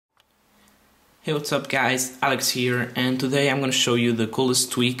Hey, what's up guys, Alex here, and today I'm going to show you the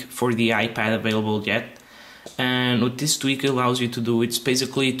coolest tweak for the iPad available yet. And what this tweak allows you to do, it's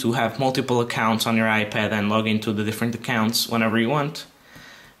basically to have multiple accounts on your iPad and log into the different accounts whenever you want,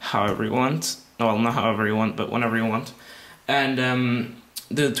 however you want, well, not however you want, but whenever you want. And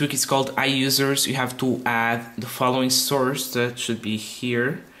the tweak is called iUsers. You have to add the following source that should be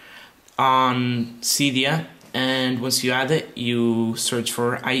here on Cydia. And once you add it, you search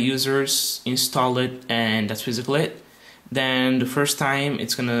for iUsers, install it, and that's basically it. Then the first time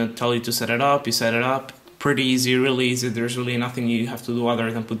it's gonna tell you to set it up, you set it up. Pretty easy, really easy. There's really nothing you have to do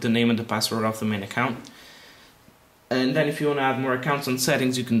other than put the name and the password of the main account. And then if you wanna add more accounts and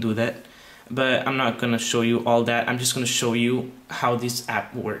settings, you can do that. But I'm not gonna show you all that. I'm just gonna show you how this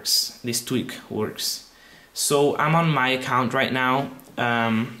app works, this tweak works. So I'm on my account right now.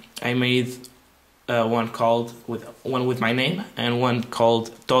 I made one with my name and one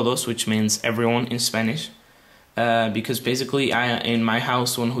called Todos, which means everyone in Spanish, because basically in my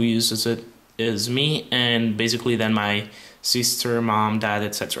house one who uses it is me, and basically then my sister, mom, dad,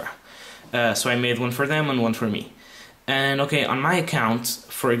 etc. So I made one for them and one for me. And okay, on my account,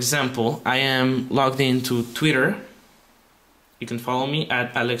 for example, I am logged into Twitter. You can follow me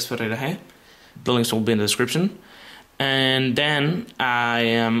at alexferreiratech. The links will be in the description. And then I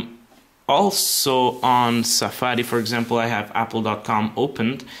am also on Safari, for example. I have apple.com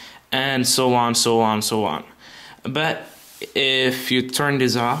opened, and so on, so on, so on. But if you turn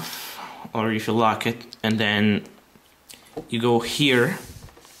this off, or if you lock it, and then you go here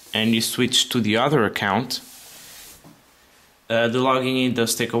and you switch to the other account, the logging in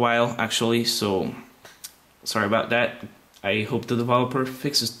does take a while actually, so sorry about that. I hope the developer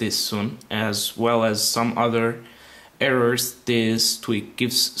fixes this soon, as well as some other errors this tweak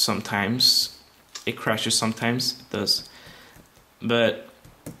gives sometimes. It crashes sometimes, it does. But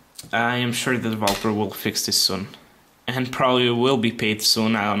I am sure the developer will fix this soon. And probably will be paid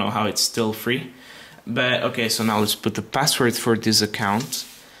soon. I don't know how it's still free. But okay, so now let's put the password for this account.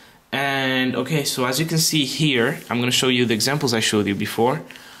 And okay, so as you can see here, I'm going to show you the examples I showed you before.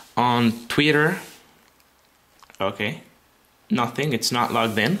 On Twitter, okay, nothing, it's not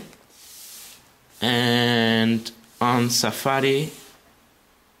logged in. And on Safari,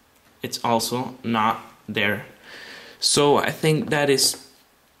 it's also not there. So I think that is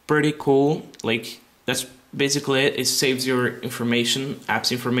pretty cool. Like, that's basically it. It saves your information,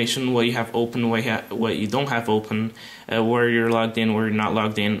 apps information, what you have open, what you don't have open, where you're logged in, where you're not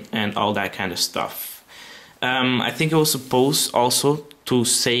logged in, and all that kind of stuff. I think it was supposed also to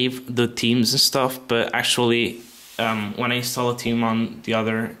save the teams and stuff, but actually when I install a team on the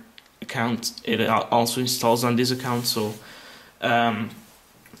other account, it also installs on this account, so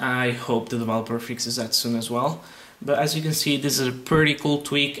I hope the developer fixes that soon as well. But as you can see, this is a pretty cool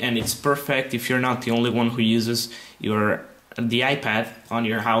tweak, and it's perfect if you're not the only one who uses the iPad on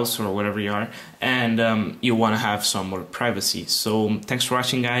your house or whatever you are, and you want to have some more privacy. So thanks for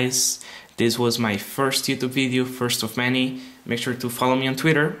watching, guys. This was my first YouTube video, first of many. Make sure to follow me on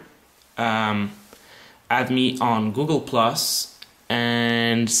Twitter, add me on Google+,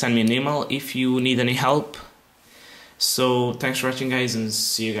 and send me an email if you need any help. So thanks for watching, guys, and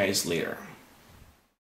see you guys later.